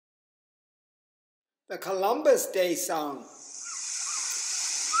The Columbus Day song.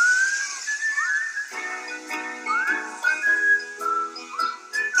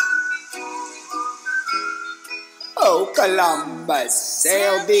 Oh, Columbus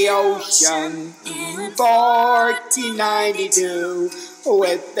sailed the ocean in 1492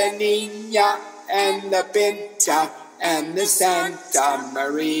 with the Niña and the Pinta and the Santa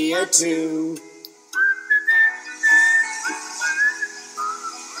Maria too.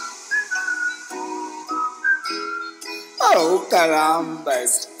 Oh,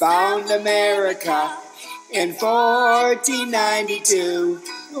 Columbus found America in 1492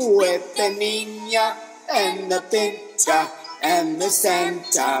 with the Niña and the Pinta and the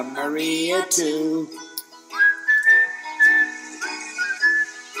Santa Maria too.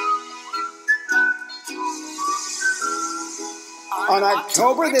 On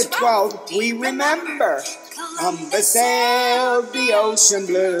October the 12th, we remember Columbus sailed the ocean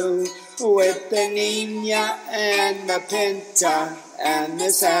blue with the Niña and the Pinta and the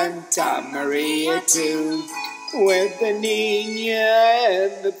Santa Maria too. With the Niña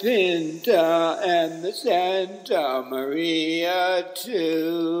and the Pinta and the Santa Maria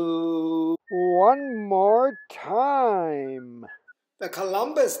too. One more time. The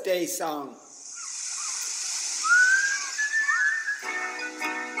Columbus Day song.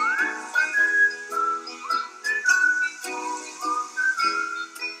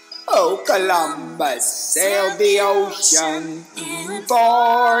 Oh, Columbus sailed the ocean in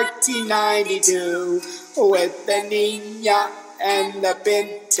 1492 with the Niña and the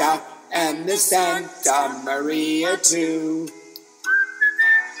Pinta and the Santa Maria too.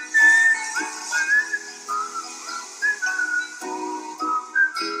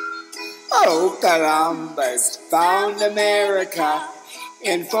 Oh, Columbus found America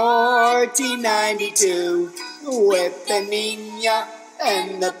in 1492 with the Niña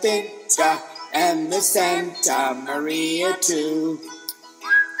and the Pinta and the Santa Maria too.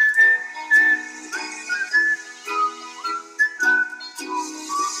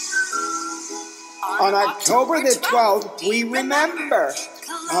 On October the 12th, we remember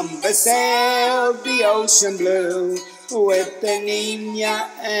Columbus sailed the ocean blue with the Niña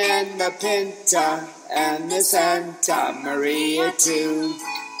and the Pinta and the Santa Maria too.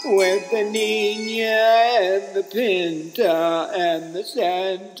 With the Niña and the Pinta and the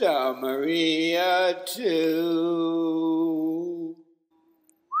Santa Maria too.